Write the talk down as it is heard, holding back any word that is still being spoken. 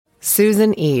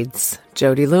Susan Eads,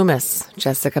 Jody Loomis,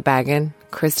 Jessica Baggin,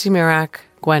 Christy Mirak,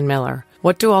 Gwen Miller.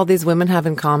 What do all these women have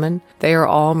in common? They are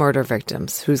all murder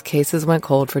victims whose cases went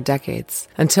cold for decades,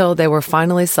 until they were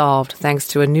finally solved thanks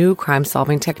to a new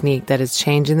crime-solving technique that is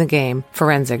changing the game,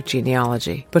 forensic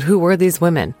genealogy. But who were these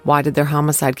women? Why did their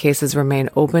homicide cases remain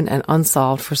open and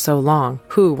unsolved for so long?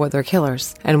 Who were their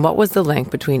killers? And what was the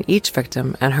link between each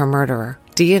victim and her murderer?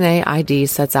 DNA ID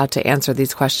sets out to answer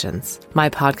these questions. My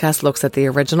podcast looks at the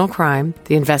original crime,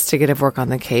 the investigative work on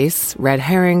the case, red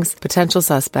herrings, potential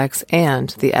suspects, and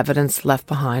the evidence left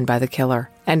behind by the killer.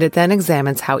 And it then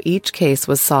examines how each case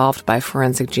was solved by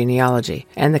forensic genealogy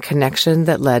and the connection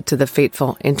that led to the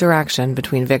fateful interaction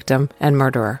between victim and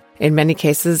murderer. In many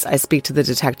cases, I speak to the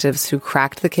detectives who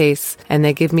cracked the case, and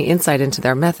they give me insight into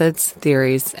their methods,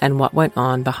 theories, and what went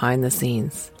on behind the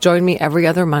scenes. Join me every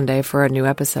other Monday for a new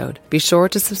episode. Be sure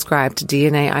to subscribe to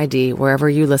DNA ID wherever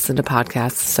you listen to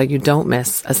podcasts so you don't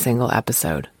miss a single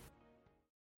episode.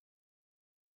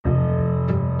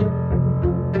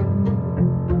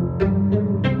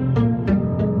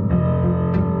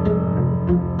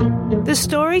 The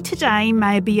story today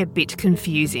may be a bit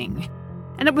confusing.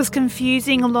 And it was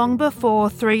confusing long before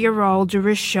 3-year-old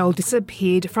Reachelle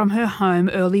disappeared from her home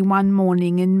early one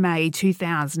morning in May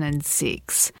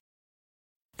 2006.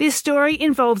 This story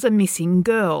involves a missing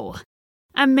girl,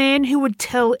 a man who would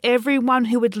tell everyone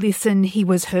who would listen he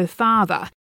was her father,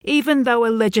 even though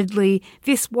allegedly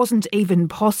this wasn't even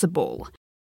possible.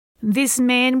 This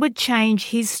man would change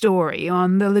his story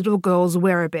on the little girl's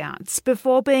whereabouts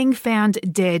before being found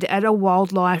dead at a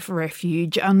wildlife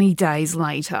refuge only days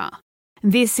later.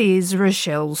 This is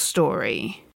Reachelle's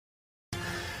story.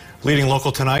 Leading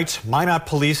local tonight, Minot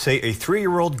police say a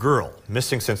 3-year-old girl,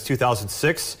 missing since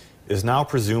 2006, is now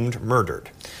presumed murdered.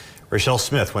 Reachelle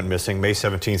Smith went missing May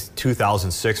 17,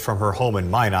 2006 from her home in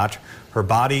Minot. Her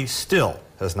body still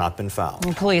has not been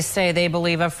found. Police say they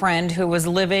believe a friend who was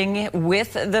living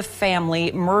with the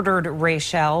family murdered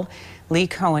Reachelle. Lee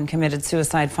Cohen committed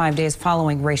suicide 5 days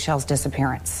following Reachelle's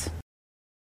disappearance.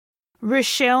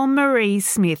 Reachelle Marie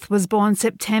Smith was born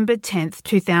September 10,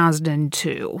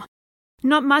 2002.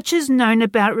 Not much is known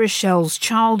about Reachelle's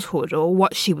childhood or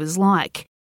what she was like.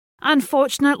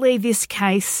 Unfortunately, this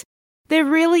case, there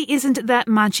really isn't that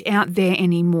much out there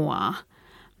anymore.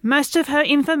 Most of her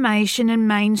information and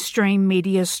mainstream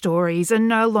media stories are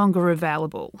no longer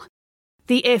available.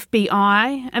 The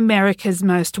FBI, America's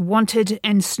Most Wanted,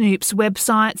 and Snoop's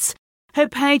websites, her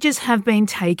pages have been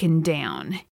taken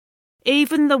down.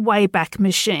 Even the Wayback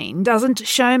Machine doesn't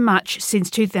show much since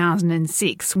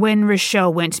 2006 when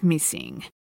Reachelle went missing.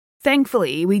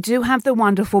 Thankfully, we do have the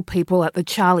wonderful people at the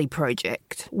Charlie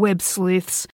Project, web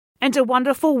sleuths, and a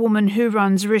wonderful woman who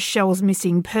runs Reachelle's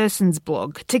Missing Persons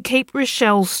blog to keep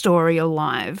Reachelle's story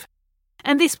alive.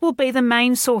 And this will be the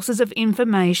main sources of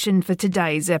information for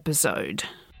today's episode.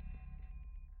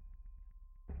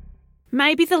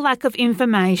 Maybe the lack of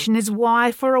information is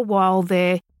why, for a while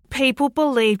there, people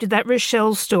believed that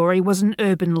Reachelle's story was an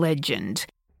urban legend,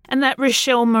 and that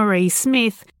Reachelle Marie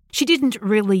Smith, she didn't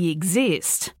really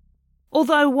exist.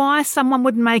 Although why someone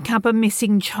would make up a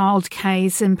missing child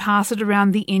case and pass it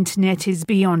around the internet is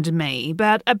beyond me,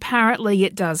 but apparently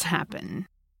it does happen.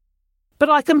 But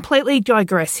I completely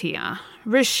digress here.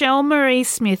 Reachelle Marie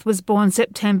Smith was born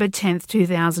September 10,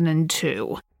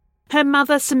 2002. Her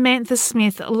mother, Samantha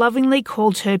Smith, lovingly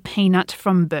called her Peanut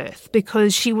from birth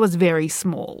because she was very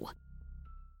small.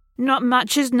 Not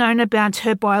much is known about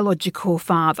her biological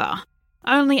father.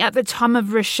 Only at the time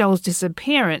of Reachelle's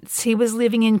disappearance, he was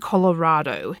living in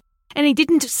Colorado, and he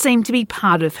didn't seem to be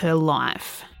part of her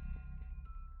life.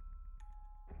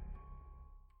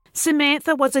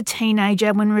 Samantha was a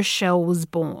teenager when Reachelle was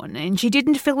born, and she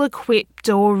didn't feel equipped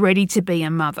or ready to be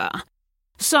a mother.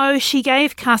 So she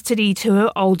gave custody to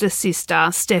her older sister,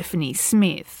 Stephanie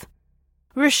Smith.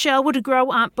 Reachelle would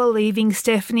grow up believing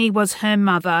Stephanie was her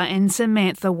mother and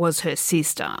Samantha was her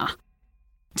sister.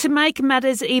 To make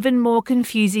matters even more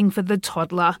confusing for the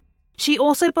toddler, she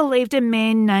also believed a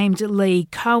man named Lee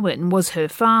Cohen was her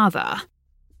father.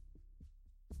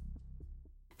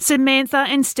 Samantha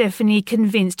and Stephanie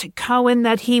convinced Cohen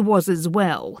that he was as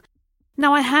well.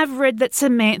 Now, I have read that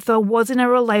Samantha was in a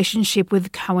relationship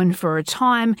with Cohen for a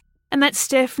time and that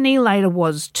Stephanie later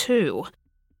was too.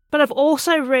 But I've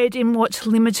also read in what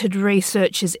limited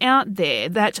research is out there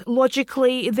that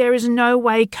logically there is no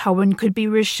way Cohen could be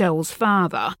Reachelle's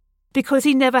father because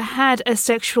he never had a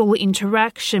sexual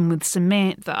interaction with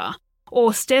Samantha,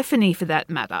 or Stephanie for that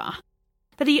matter.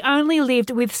 That he only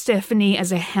lived with Stephanie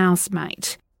as a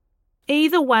housemate.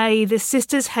 Either way, the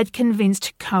sisters had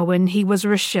convinced Cohen he was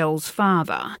Reachelle's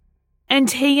father, and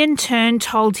he in turn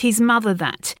told his mother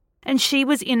that, and she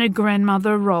was in a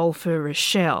grandmother role for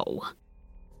Reachelle.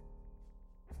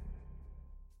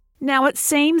 Now, it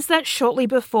seems that shortly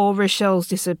before Reachelle's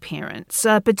disappearance,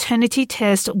 a paternity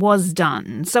test was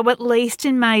done, so at least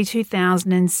in May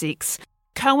 2006,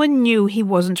 Cohen knew he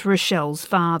wasn't Reachelle's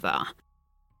father.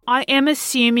 I am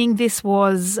assuming this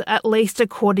was, at least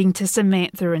according to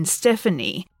Samantha and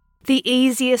Stephanie, the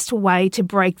easiest way to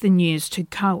break the news to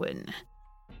Cohen.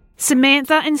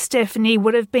 Samantha and Stephanie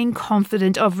would have been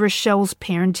confident of Reachelle's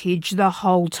parentage the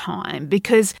whole time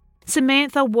because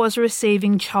Samantha was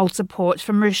receiving child support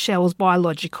from Reachelle's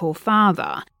biological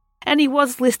father, and he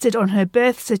was listed on her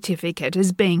birth certificate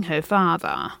as being her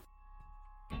father.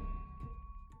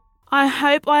 I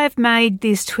hope I have made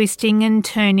this twisting and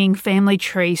turning family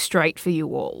tree straight for you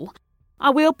all. I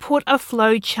will put a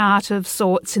flow chart of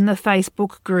sorts in the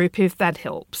Facebook group if that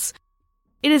helps.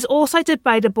 It is also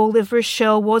debatable if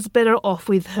Reachelle was better off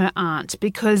with her aunt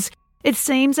because it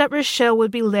seems that Reachelle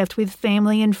would be left with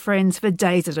family and friends for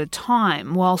days at a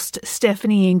time whilst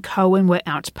Stephanie and Cohen were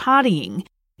out partying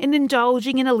and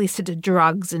indulging in illicit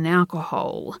drugs and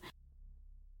alcohol.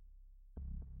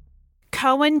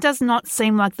 Cohen does not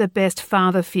seem like the best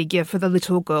father figure for the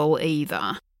little girl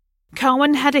either.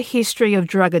 Cohen had a history of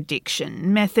drug addiction,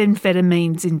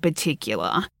 methamphetamines in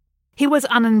particular. He was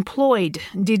unemployed,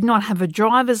 did not have a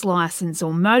driver's license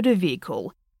or motor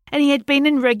vehicle, and he had been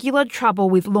in regular trouble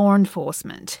with law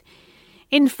enforcement.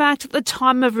 In fact, at the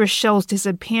time of Reachelle's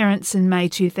disappearance in May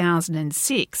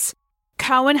 2006,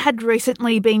 Cohen had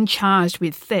recently been charged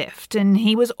with theft and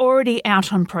he was already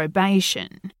out on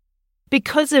probation.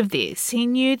 Because of this, he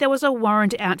knew there was a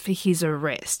warrant out for his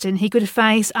arrest and he could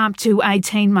face up to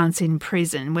 18 months in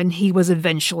prison when he was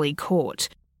eventually caught.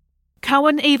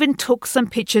 Cohen even took some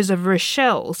pictures of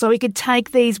Reachelle so he could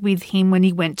take these with him when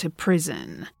he went to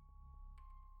prison.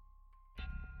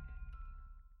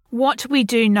 What we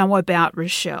do know about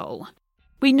Reachelle.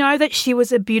 We know that she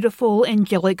was a beautiful,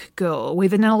 angelic girl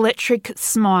with an electric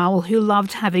smile who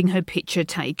loved having her picture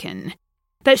taken.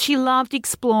 That she loved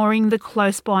exploring the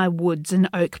close-by woods and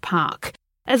Oak Park,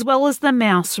 as well as the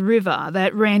Mouse River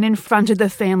that ran in front of the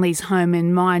family's home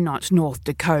in Minot, North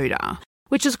Dakota,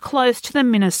 which is close to the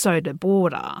Minnesota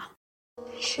border.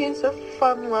 She's a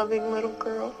fun-loving little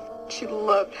girl. She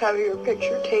loved having her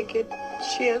picture taken.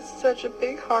 She has such a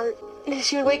big heart.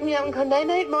 She would wake me up and go,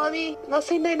 "Night-night, Mommy." And I'll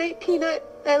say, "Night-night, Peanut.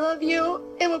 I love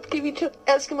you." And we'll give each other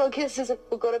Eskimo kisses and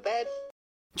we'll go to bed.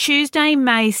 Tuesday,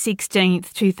 May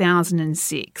 16th,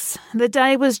 2006. The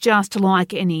day was just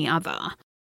like any other.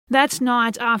 That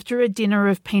night, after a dinner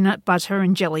of peanut butter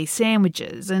and jelly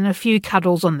sandwiches and a few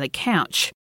cuddles on the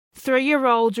couch,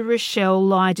 3-year-old Reachelle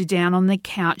lied down on the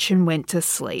couch and went to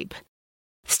sleep.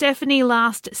 Stephanie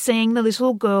last seeing the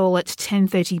little girl at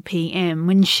 10:30 p.m.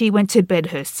 when she went to bed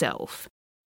herself.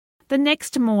 The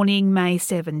next morning, May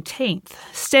 17th,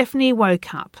 Stephanie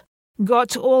woke up,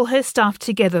 got all her stuff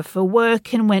together for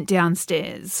work and went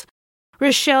downstairs.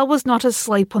 Reachelle was not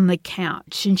asleep on the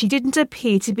couch and she didn't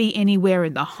appear to be anywhere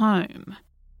in the home.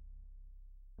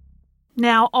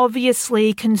 Now,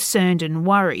 obviously concerned and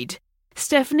worried,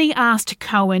 Stephanie asked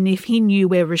Cohen if he knew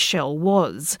where Reachelle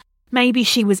was. Maybe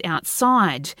she was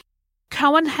outside.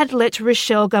 Cohen had let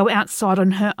Reachelle go outside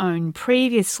on her own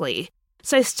previously,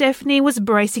 so Stephanie was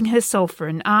bracing herself for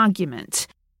an argument.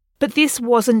 But this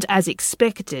wasn't as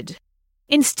expected.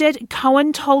 Instead,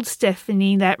 Cohen told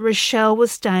Stephanie that Reachelle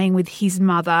was staying with his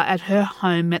mother at her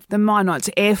home at the Minot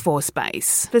Air Force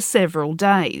Base for several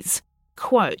days.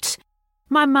 Quote,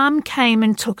 "My mum came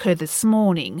and took her this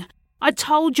morning. I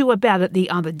told you about it the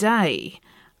other day."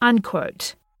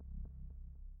 Unquote.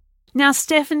 Now,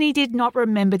 Stephanie did not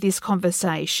remember this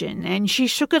conversation and she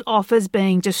shook it off as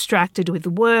being distracted with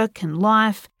work and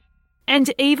life.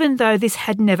 And even though this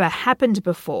had never happened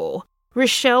before,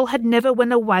 Reachelle had never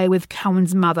went away with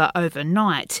Cohen's mother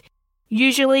overnight.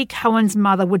 Usually Cohen's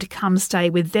mother would come stay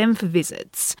with them for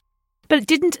visits. But it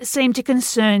didn't seem to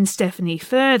concern Stephanie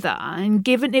further, and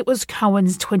given it was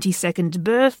Cohen's 22nd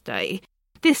birthday,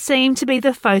 this seemed to be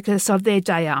the focus of their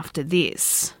day after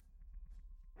this.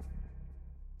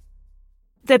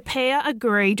 The pair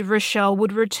agreed Reachelle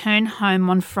would return home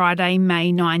on Friday,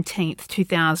 May 19th,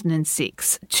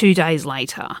 2006, 2 days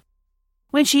later.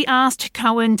 When she asked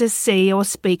Cohen to see or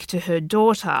speak to her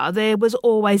daughter, there was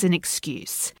always an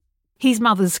excuse. His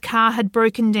mother's car had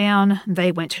broken down,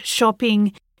 they went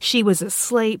shopping, she was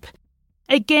asleep.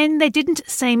 Again, there didn't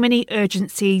seem any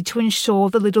urgency to ensure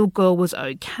the little girl was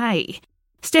okay.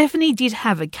 Stephanie did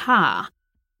have a car.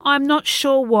 I'm not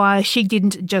sure why she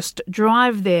didn't just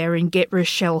drive there and get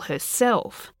Reachelle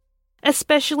herself,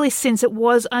 especially since it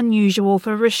was unusual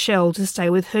for Reachelle to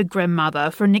stay with her grandmother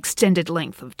for an extended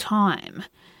length of time.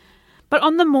 But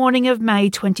on the morning of May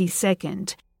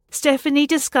 22nd, Stephanie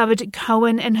discovered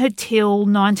Cohen and her teal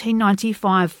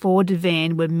 1995 Ford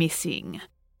van were missing.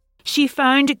 She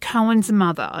phoned Cohen's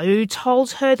mother, who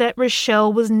told her that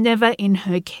Reachelle was never in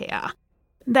her care,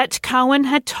 that Cohen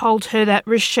had told her that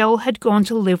Reachelle had gone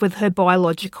to live with her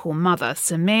biological mother,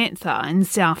 Samantha, in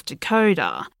South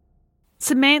Dakota.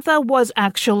 Samantha was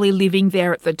actually living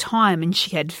there at the time and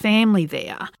she had family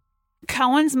there.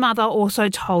 Cohen's mother also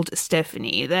told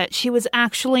Stephanie that she was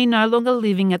actually no longer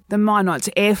living at the Minot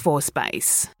Air Force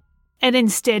Base, and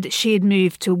instead she had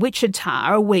moved to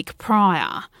Wichita a week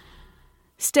prior.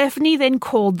 Stephanie then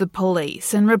called the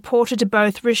police and reported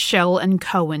both Reachelle and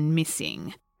Cohen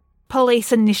missing.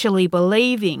 Police initially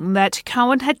believing that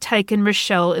Cohen had taken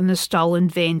Reachelle in the stolen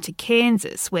van to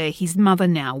Kansas, where his mother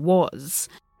now was.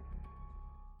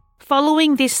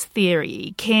 Following this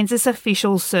theory, Kansas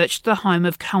officials searched the home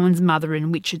of Cohen's mother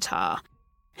in Wichita.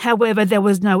 However, there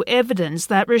was no evidence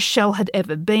that Reachelle had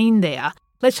ever been there,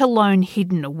 let alone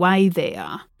hidden away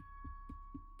there.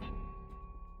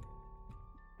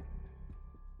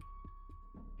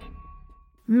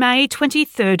 May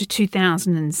 23,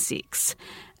 2006.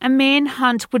 A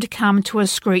manhunt would come to a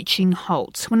screeching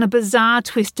halt when a bizarre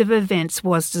twist of events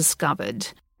was discovered.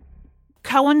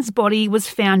 Cohen's body was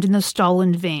found in the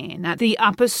stolen van at the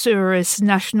Upper Souris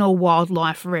National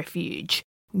Wildlife Refuge,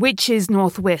 which is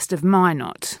northwest of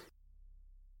Minot.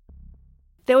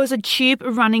 There was a tube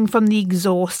running from the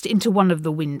exhaust into one of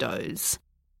the windows.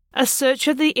 A search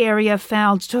of the area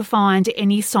failed to find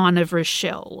any sign of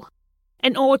Reachelle.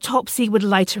 An autopsy would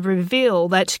later reveal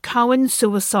that Cohen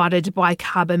suicided by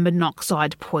carbon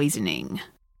monoxide poisoning.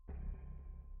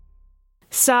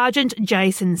 Sergeant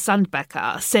Jason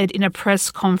Sundbacker said in a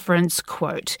press conference,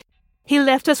 quote, "He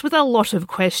left us with a lot of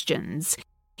questions.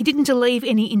 He didn't leave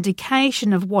any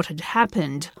indication of what had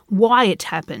happened, why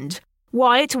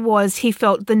it was he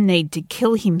felt the need to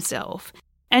kill himself,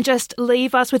 and just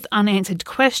leave us with unanswered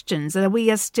questions that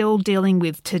we are still dealing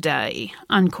with today,"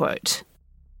 unquote.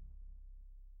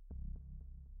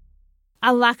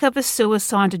 A lack of a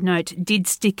suicide note did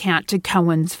stick out to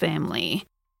Cohen's family.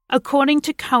 According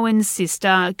to Cohen's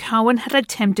sister, Cohen had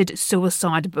attempted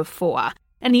suicide before,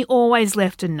 and he always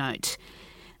left a note.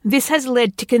 This has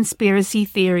led to conspiracy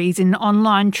theories in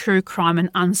online true crime and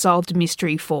unsolved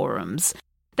mystery forums,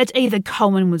 that either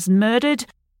Cohen was murdered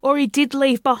or he did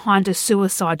leave behind a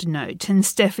suicide note and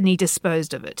Stephanie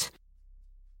disposed of it.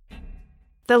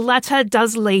 The latter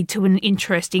does lead to an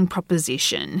interesting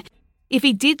proposition. If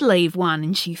he did leave one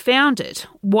and she found it,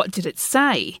 what did it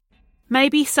say?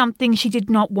 Maybe something she did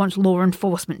not want law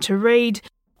enforcement to read?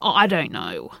 I don't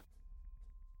know.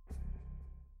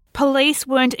 Police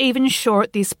weren't even sure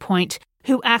at this point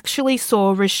who actually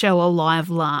saw Reachelle alive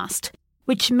last,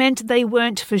 which meant they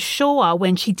weren't for sure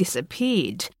when she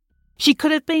disappeared. She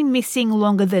could have been missing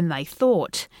longer than they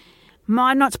thought.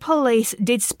 Minot police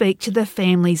did speak to the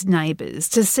family's neighbours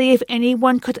to see if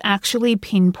anyone could actually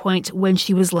pinpoint when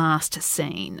she was last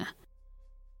seen.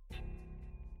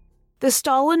 The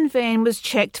stolen van was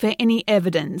checked for any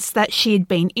evidence that she had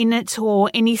been in it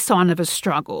or any sign of a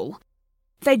struggle.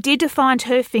 They did find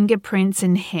her fingerprints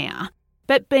and hair,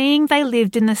 but being they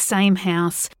lived in the same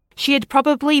house, she had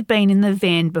probably been in the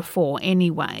van before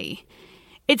anyway.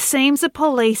 It seems the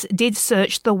police did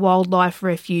search the wildlife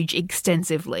refuge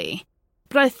extensively,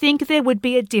 but I think there would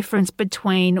be a difference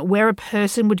between where a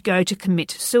person would go to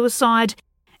commit suicide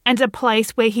and a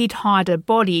place where he'd hide a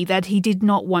body that he did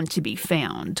not want to be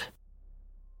found.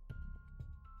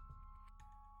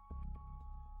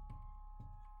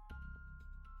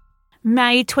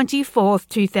 May 24,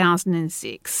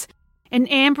 2006. An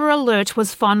Amber Alert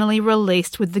was finally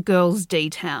released with the girl's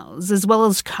details, as well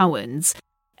as Cohen's,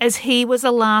 as he was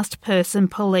the last person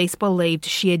police believed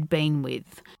she had been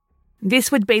with.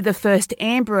 This would be the first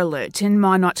Amber Alert in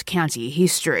Minot County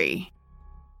history.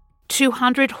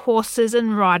 200 horses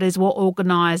and riders were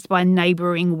organised by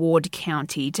neighbouring Ward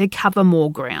County to cover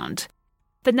more ground.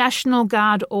 The National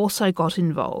Guard also got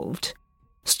involved.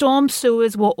 Storm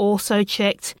sewers were also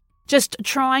checked, just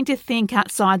trying to think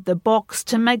outside the box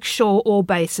to make sure all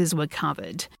bases were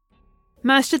covered.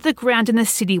 Most of the ground in the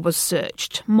city was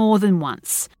searched, more than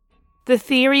once. The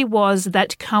theory was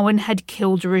that Cohen had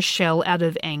killed Reachelle out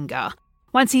of anger,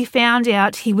 once he found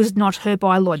out he was not her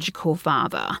biological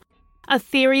father, a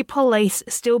theory police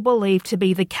still believe to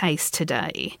be the case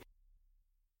today.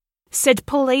 Said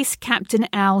Police Captain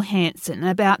Al Hansen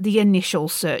about the initial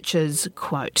searches,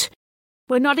 quote,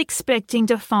 "We're not expecting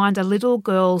to find a little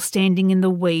girl standing in the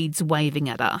weeds waving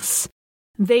at us.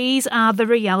 These are the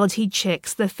reality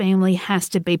checks the family has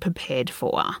to be prepared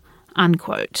for,"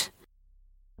 unquote.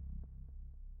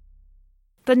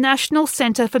 The National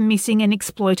Centre for Missing and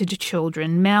Exploited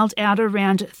Children mailed out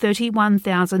around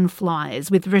 31,000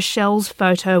 flyers with Richelle's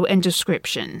photo and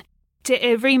description to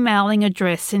every mailing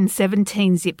address in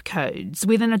 17 zip codes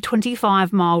within a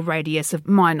 25-mile radius of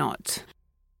Minot.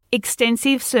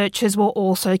 Extensive searches were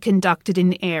also conducted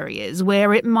in areas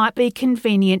where it might be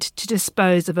convenient to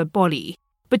dispose of a body,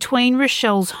 between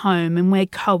Richelle's home and where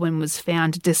Cohen was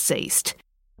found deceased.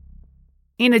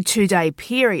 In a 2-day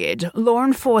period, law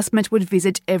enforcement would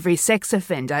visit every sex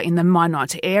offender in the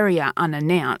Minot area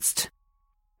unannounced.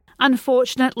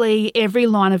 Unfortunately, every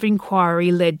line of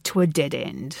inquiry led to a dead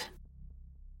end.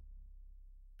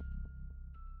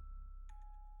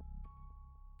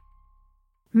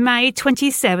 May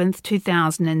 27,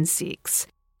 2006.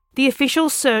 The official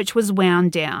search was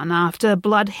wound down after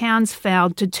bloodhounds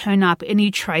failed to turn up any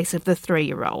trace of the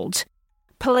 3-year-old.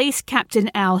 Police Captain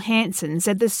Al Hansen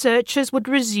said the searches would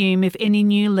resume if any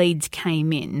new leads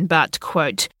came in, but,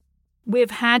 quote, "We've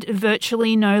had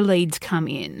virtually no leads come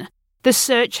in. The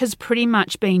search has pretty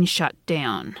much been shut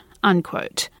down,"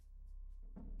 unquote.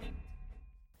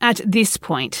 At this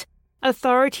point,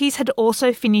 authorities had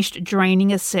also finished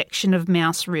draining a section of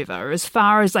Mouse River as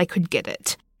far as they could get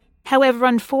it. However,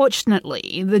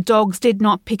 unfortunately, the dogs did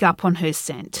not pick up on her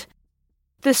scent.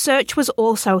 The search was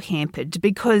also hampered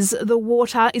because the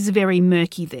water is very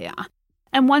murky there,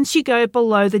 and once you go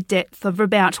below the depth of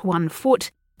about 1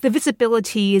 foot, the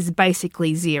visibility is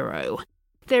basically zero.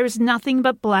 There is nothing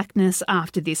but blackness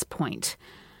after this point.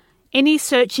 Any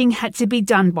searching had to be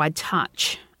done by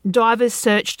touch. Divers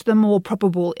searched the more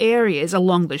probable areas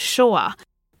along the shore,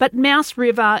 but Mouse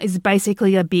River is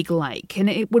basically a big lake, and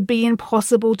it would be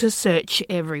impossible to search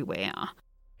everywhere.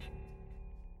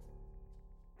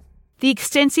 The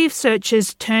extensive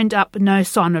searches turned up no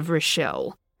sign of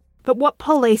Richelle, but what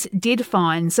police did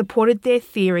find supported their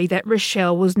theory that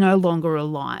Richelle was no longer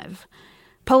alive.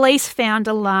 Police found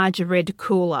a large red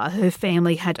cooler her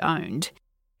family had owned.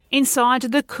 Inside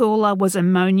the cooler was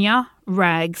ammonia,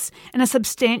 rags, and a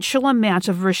substantial amount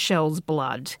of Richelle's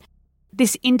blood.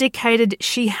 This indicated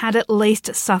she had at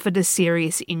least suffered a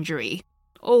serious injury,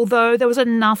 although there was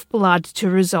enough blood to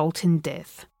result in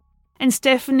death. And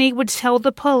Stephanie would tell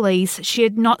the police she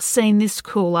had not seen this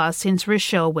cooler since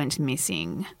Richelle went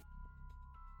missing.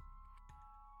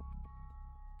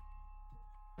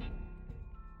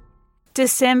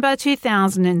 December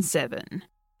 2007.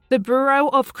 The Bureau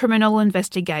of Criminal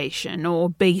Investigation,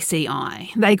 or BCI,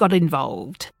 they got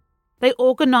involved. They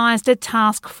organised a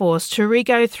task force to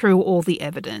re-go through all the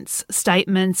evidence,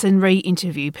 statements and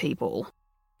re-interview people.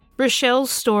 Richelle's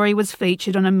story was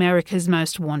featured on America's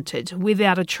Most Wanted,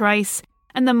 Without a Trace,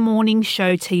 and the morning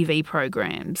show TV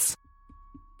programs.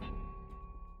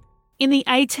 In the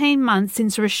 18 months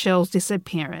since Richelle's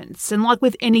disappearance, and like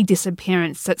with any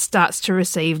disappearance that starts to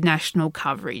receive national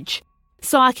coverage,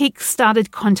 psychics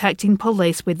started contacting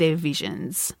police with their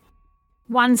visions.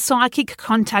 One psychic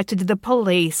contacted the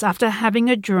police after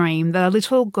having a dream that a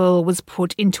little girl was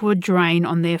put into a drain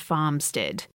on their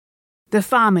farmstead. The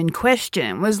farm in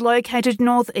question was located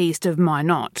northeast of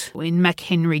Minot, in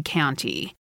McHenry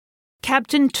County.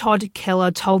 Captain Todd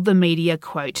Keller told the media,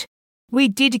 quote, "We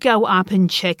did go up and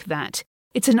check that.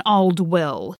 It's an old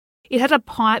well. It had a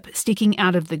pipe sticking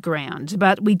out of the ground,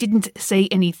 but we didn't see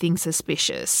anything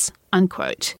suspicious,"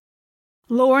 unquote.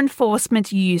 Law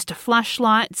enforcement used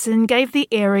flashlights and gave the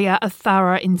area a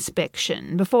thorough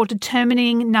inspection before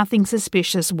determining nothing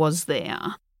suspicious was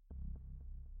there.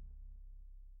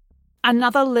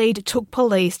 Another lead took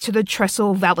police to the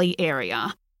Trestle Valley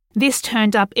area. This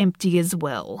turned up empty as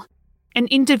well. An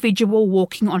individual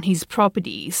walking on his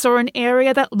property saw an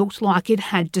area that looked like it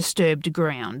had disturbed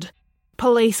ground.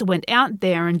 Police went out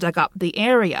there and dug up the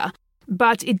area,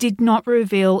 but it did not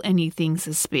reveal anything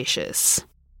suspicious.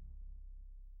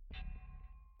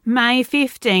 May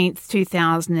 15,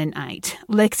 2008,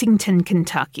 Lexington,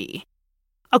 Kentucky.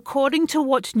 According to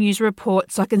what news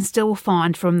reports I can still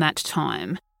find from that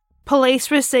time, police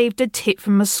received a tip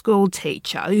from a school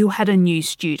teacher who had a new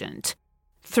student.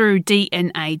 Through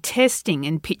DNA testing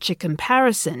and picture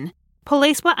comparison,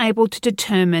 police were able to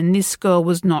determine this girl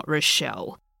was not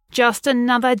Richelle, just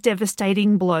another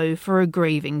devastating blow for a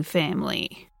grieving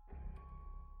family.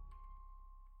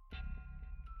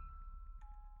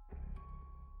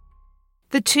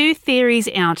 The two theories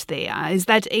out there is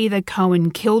that either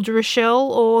Cohen killed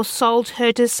Richelle or sold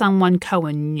her to someone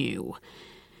Cohen knew.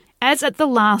 As at the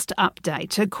last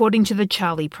update, according to the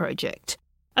Charlie Project,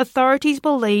 authorities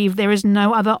believe there is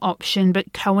no other option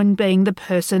but Cohen being the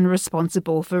person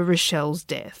responsible for Richelle's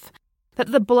death.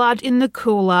 That the blood in the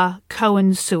cooler,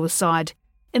 Cohen's suicide,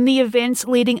 and the events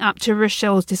leading up to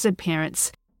Richelle's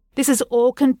disappearance This is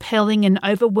all compelling and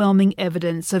overwhelming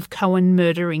evidence of Cohen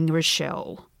murdering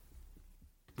Reachelle.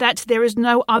 That there is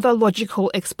no other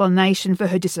logical explanation for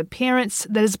her disappearance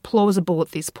that is plausible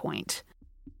at this point.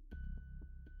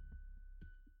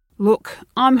 Look,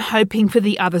 I'm hoping for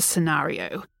the other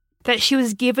scenario, that she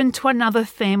was given to another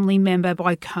family member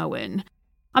by Cohen.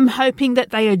 I'm hoping that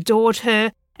they adored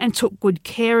her and took good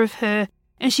care of her,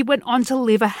 and she went on to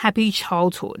live a happy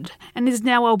childhood and is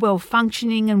now a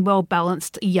well-functioning and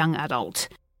well-balanced young adult.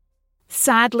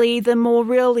 Sadly, the more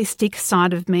realistic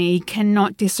side of me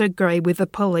cannot disagree with the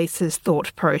police's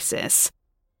thought process.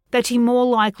 That he more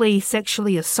likely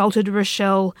sexually assaulted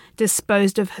Reachelle,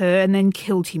 disposed of her and then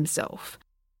killed himself.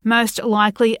 Most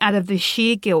likely out of the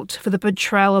sheer guilt for the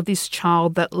betrayal of this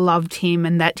child that loved him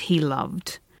and that he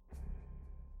loved.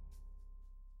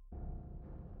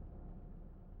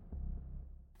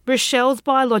 Reachelle's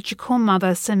biological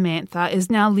mother, Samantha, is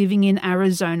now living in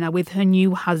Arizona with her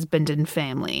new husband and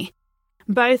family.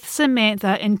 Both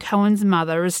Samantha and Cohen's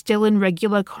mother are still in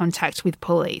regular contact with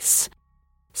police.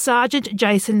 Sergeant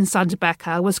Jason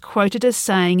Sundbacker was quoted as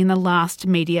saying in the last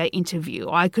media interview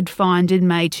I could find in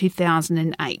May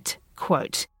 2008,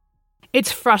 quote,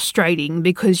 "It's frustrating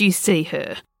because you see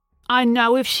her. I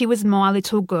know if she was my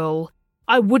little girl,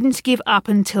 I wouldn't give up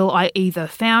until I either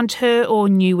found her or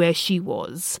knew where she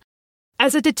was.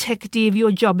 As a detective,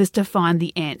 your job is to find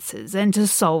the answers and to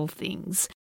solve things.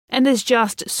 And there's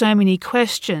just so many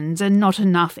questions and not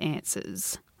enough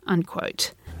answers."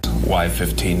 Unquote. Why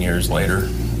 15 years later?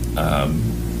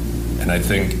 And I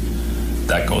think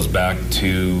that goes back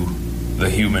to the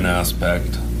human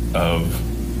aspect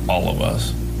of all of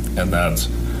us. And that's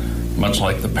much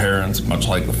like the parents, much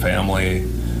like the family,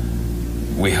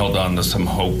 we held on to some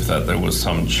hope that there was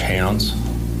some chance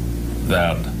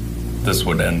that this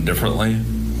would end differently.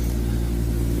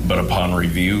 But upon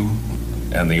review,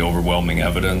 and the overwhelming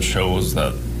evidence shows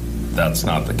that that's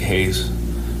not the case.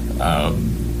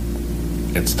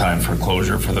 It's time for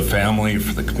closure for the family,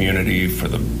 for the community, for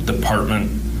the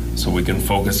department, so we can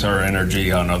focus our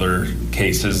energy on other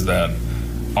cases that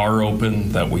are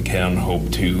open that we can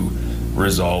hope to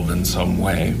resolve in some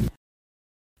way.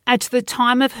 At the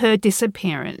time of her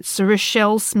disappearance,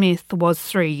 Reachelle Smith was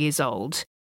 3 years old.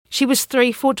 She was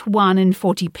 3'1" and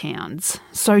 40 pounds,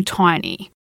 so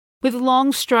tiny, with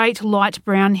long, straight, light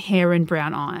brown hair and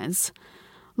brown eyes.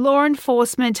 Law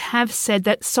enforcement have said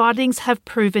that sightings have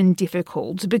proven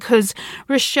difficult because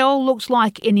Reachelle looked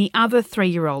like any other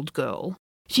 3-year-old girl.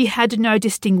 She had no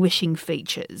distinguishing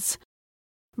features.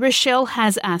 Reachelle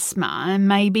has asthma and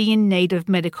may be in need of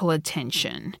medical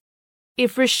attention.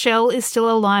 If Reachelle is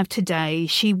still alive today,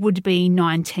 she would be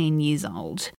 19 years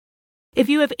old. If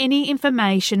you have any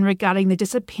information regarding the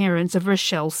disappearance of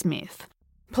Reachelle Smith,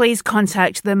 please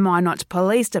contact the Minot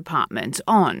Police Department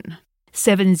on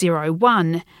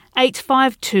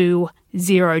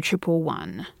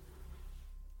 701-852-0111.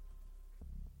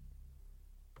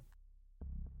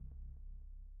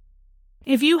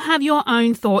 If you have your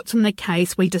own thoughts on the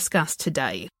case we discussed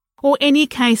today, or any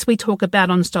case we talk about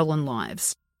on Stolen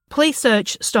Lives, please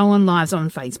search Stolen Lives on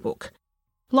Facebook.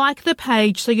 Like the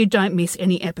page so you don't miss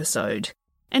any episode,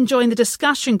 and join the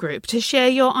discussion group to share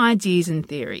your ideas and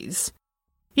theories.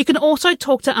 You can also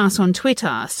talk to us on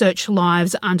Twitter, search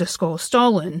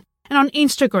lives_stolen, and on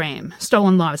Instagram,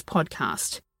 Stolen Lives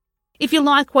Podcast. If you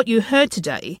like what you heard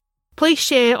today, please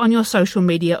share on your social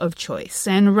media of choice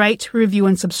and rate, review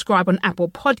and subscribe on Apple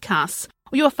Podcasts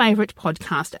or your favourite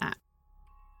podcast app.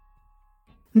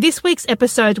 This week's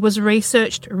episode was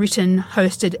researched, written,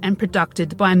 hosted and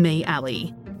produced by me,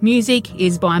 Ali. Music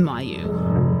is by Mayu.